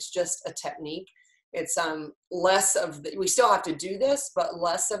liposuction. It's just a technique. It's less of we still have to do this, but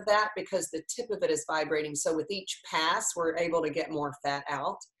less of that because the tip of it is vibrating. So with each pass, we're able to get more fat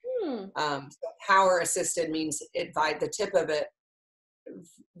out. So power assisted means the tip of it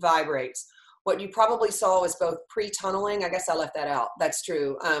vibrates. what you probably saw was both pre-tunneling. I guess I left that out. That's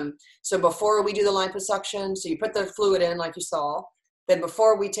true. So before we do the liposuction, so you put the fluid in like you saw, then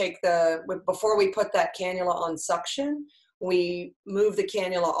before we put that cannula on suction, we move the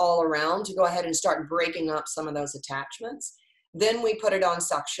cannula all around to go ahead and start breaking up some of those attachments. Then we put it on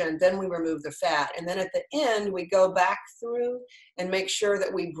suction, then we remove the fat. And then at the end, we go back through and make sure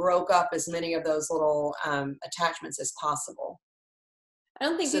that we broke up as many of those little attachments as possible. I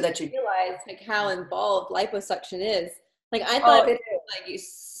don't think so people that you realize like how involved liposuction is. Like I thought it it was like you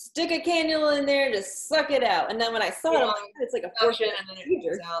stick a cannula in there, just suck it out. And then when I saw it, I'm like, it's like a suction 4-minute and then it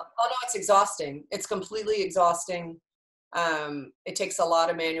procedure. comes out. Oh no, it's exhausting. It's completely exhausting. It takes a lot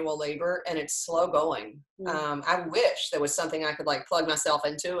of manual labor and it's slow going. I wish there was something I could like plug myself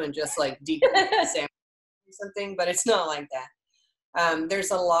into and just like deep something, but it's not like that.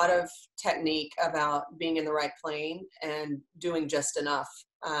 There's a lot of technique about being in the right plane and doing just enough,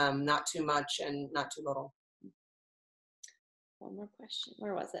 not too much and not too little. One more question.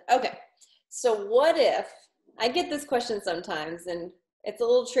 Where was it? Okay. So what if, I get this question sometimes and it's a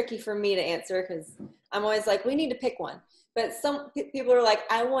little tricky for me to answer because I'm always like, we need to pick one. But some people are like,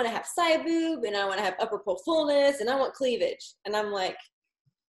 I want to have side boob and I want to have upper pole fullness and I want cleavage. And I'm like,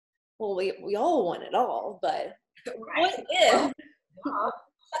 well, we all want it all, but what if?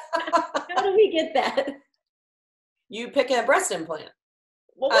 How do we get that? You pick a breast implant.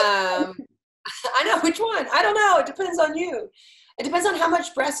 Well, I know which one. I don't know. It depends on you. It depends on how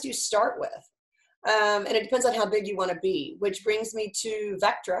much breast you start with. And it depends on how big you want to be, which brings me to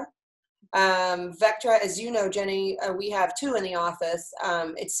Vectra. Vectra, as you know, Jenny, we have 2 in the office.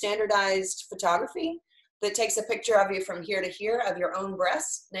 It's standardized photography that takes a picture of you from here to here of your own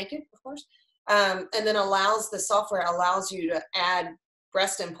breasts, naked, of course. And then the software allows you to add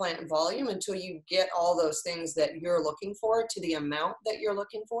breast implant volume until you get all those things that you're looking for to the amount that you're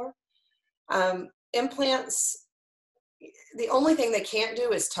looking for. Implants, the only thing they can't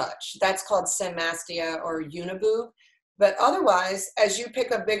do is touch. That's called symastia or uniboob. But otherwise, as you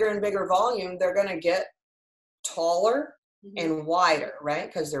pick a bigger and bigger volume, they're going to get taller and wider, right?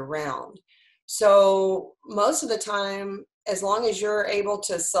 Because they're round. So most of the time, as long as you're able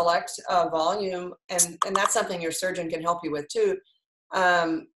to select a volume, and that's something your surgeon can help you with too,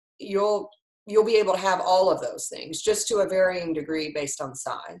 you'll be able to have all of those things, just to a varying degree based on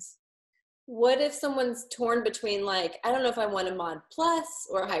size. What if someone's torn between like, I don't know if I want a mod plus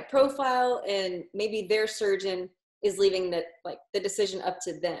or a high profile, and maybe their surgeon is leaving the decision up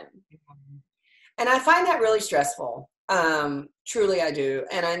to them? And I find that really stressful. Truly I do.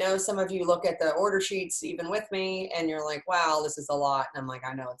 And I know some of you look at the order sheets even with me and you're like, wow, this is a lot. And I'm like,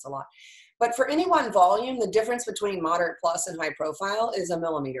 I know it's a lot. But for any one volume, the difference between moderate plus and high profile is 1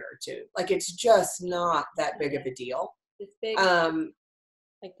 millimeter or 2. Like it's just not that big of a deal. This big,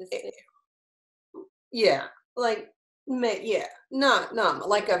 like this big. Yeah, like, yeah, not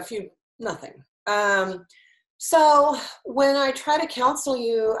like a few, nothing. So when I try to counsel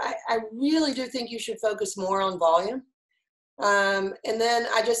you, I really do think you should focus more on volume. And then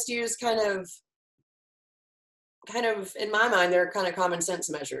I just use kind of, in my mind, they're kind of common sense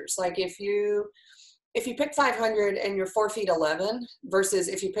measures. Like if you pick 500 and you're 4 feet 11 versus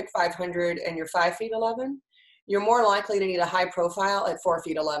if you pick 500 and you're 5 feet 11, you're more likely to need a high profile at 4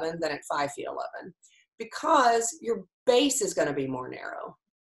 feet 11 than at 5 feet 11 because your base is going to be more narrow.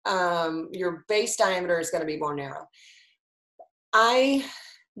 Your base diameter is going to be more narrow. I'll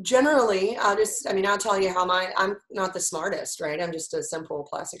tell you how I'm not the smartest, right? I'm just a simple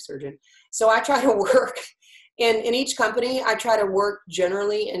plastic surgeon. So I try to work in each company. I try to work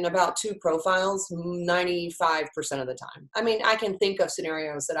generally in about 2 profiles, 95% of the time. I mean, I can think of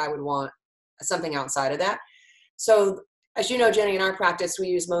scenarios that I would want something outside of that. So as you know, Jenny, in our practice, we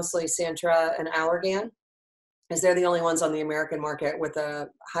use mostly Santra and Allergan, as they're the only ones on the American market with a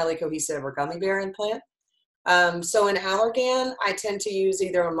highly cohesive or gummy bear implant. So in Allergan, I tend to use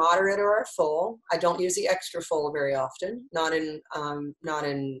either a moderate or a full. I don't use the extra full very often, not in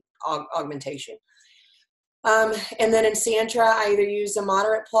augmentation. And then in Santra, I either use the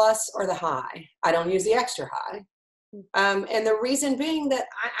moderate plus or the high. I don't use the extra high. And the reason being that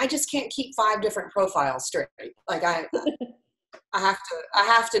I just can't keep 5 different profiles straight. Like I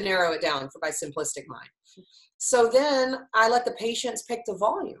have to narrow it down for my simplistic mind. So then I let the patients pick the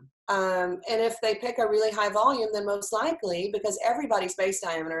volume. And if they pick a really high volume, then most likely, because everybody's base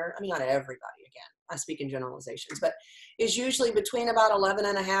diameter, I mean, not everybody, again, I speak in generalizations, but is usually between about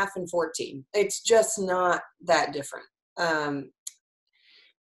 11.5 and 14. It's just not that different.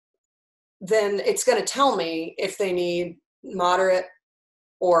 Then it's going to tell me if they need moderate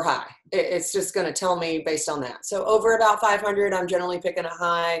or high. It's just going to tell me based on that. So over about 500, I'm generally picking a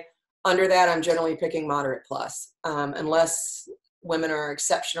high. Under that, I'm generally picking moderate plus, unless women are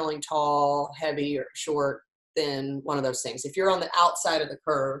exceptionally tall, heavy, or short, then one of those things. If you're on the outside of the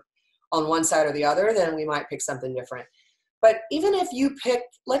curve on one side or the other, then we might pick something different. But even if you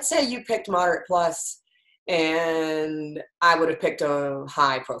picked, let's say you picked moderate plus and I would have picked a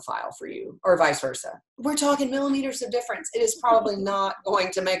high profile for you, or vice versa. We're talking millimeters of difference. It is probably not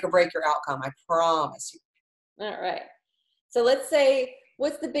going to make or break your outcome. I promise you. All right. So let's say,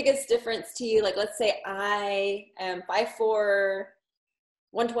 what's the biggest difference to you? Like, let's say I am 5'4",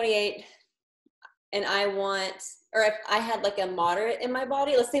 128, and I want, or if I had like a moderate in my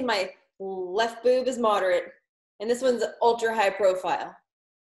body, let's say my left boob is moderate, and this one's ultra high profile.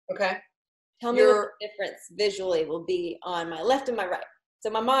 Okay. Tell me what the difference visually will be on my left and my right. So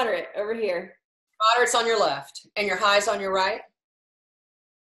my moderate over here. Moderate's on your left, and your high's on your right?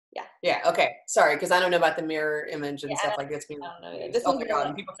 Yeah. Yeah, okay. Sorry, because I don't know about the mirror image and stuff like this. I don't know. Oh my God,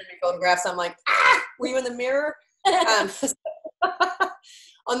 when people send me photographs, I'm like, were you in the mirror?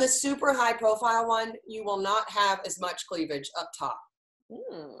 On the super high profile one, you will not have as much cleavage up top,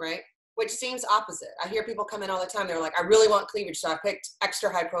 right? Which seems opposite. I hear people come in all the time. They're like, I really want cleavage, so I picked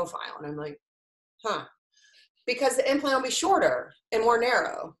extra high profile. And I'm like, huh. Because the implant will be shorter and more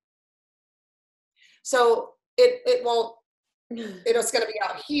narrow. So it won't, it's going to be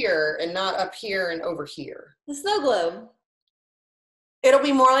out here and not up here and over here. The snow globe. It'll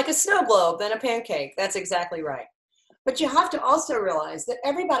be more like a snow globe than a pancake. That's exactly right. But you have to also realize that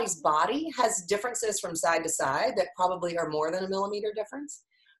everybody's body has differences from side to side that probably are more than a millimeter difference.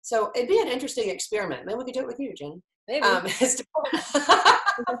 So it'd be an interesting experiment. Maybe we could do it with you, Jen. Maybe.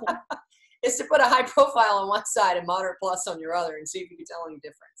 Is to put a high profile on one side and moderate plus on your other and see if you can tell any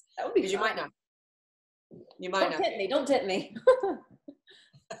difference. That would be because you might not. You might not. Don't tempt me. All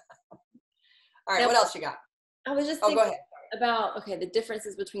right, what else you got? I was just thinking go ahead. about, okay, the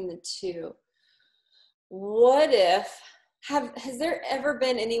differences between the two. What if, has there ever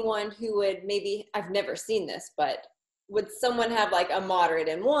been anyone who would maybe, I've never seen this, but would someone have like a moderate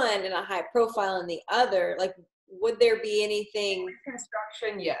in one and a high profile in the other? Like, would there be anything?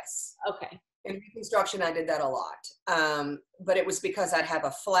 Reconstruction, yes. Okay. In reconstruction, I did that a lot. But it was because I'd have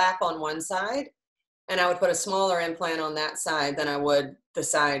a flap on one side and I would put a smaller implant on that side than I would the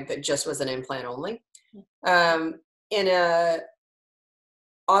side that just was an implant only. In an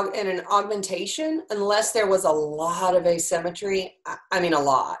augmentation, unless there was a lot of asymmetry, I mean a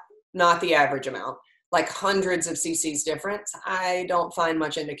lot, not the average amount, like hundreds of cc's difference, I don't find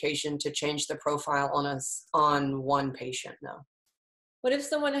much indication to change the profile on one patient, no. What if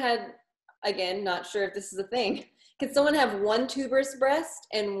someone had, again, not sure if this is a thing, could someone have one tuberous breast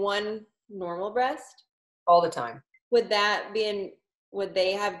and one normal breast? All the time. Would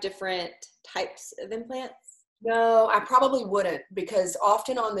they have different types of implants? No, I probably wouldn't, because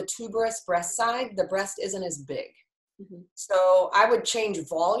often on the tuberous breast side, the breast isn't as big. Mm-hmm. So I would change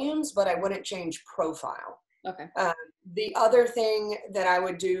volumes, but I wouldn't change profile. Okay. The other thing that I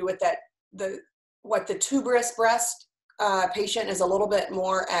would do with that, what the tuberous breast patient is a little bit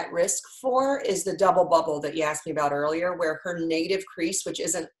more at risk for is the double bubble that you asked me about earlier, where her native crease,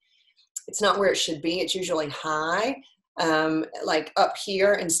 it's not where it should be. It's usually high. Like up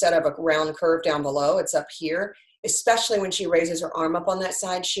here instead of a round curve down below, it's up here. Especially when she raises her arm up on that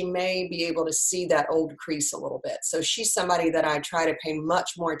side, she may be able to see that old crease a little bit. So she's somebody that I try to pay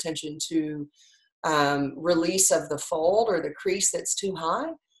much more attention to release of the fold or the crease that's too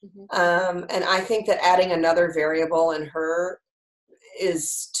high. Mm-hmm. And I think that adding another variable in her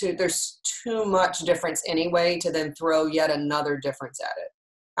there's too much difference anyway to then throw yet another difference at it.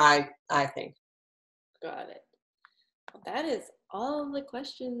 I think. Got it. That is all the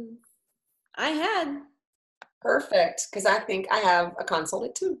questions I had. Perfect, because I think I have a consult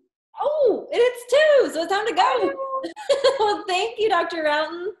at 2. Oh, and it's 2, so it's time to go. Well, thank you, Dr.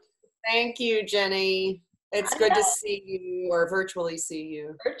 Roughton. Thank you, Jenny. It's good to see you, or virtually see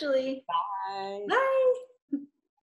you. Virtually. Bye. Bye.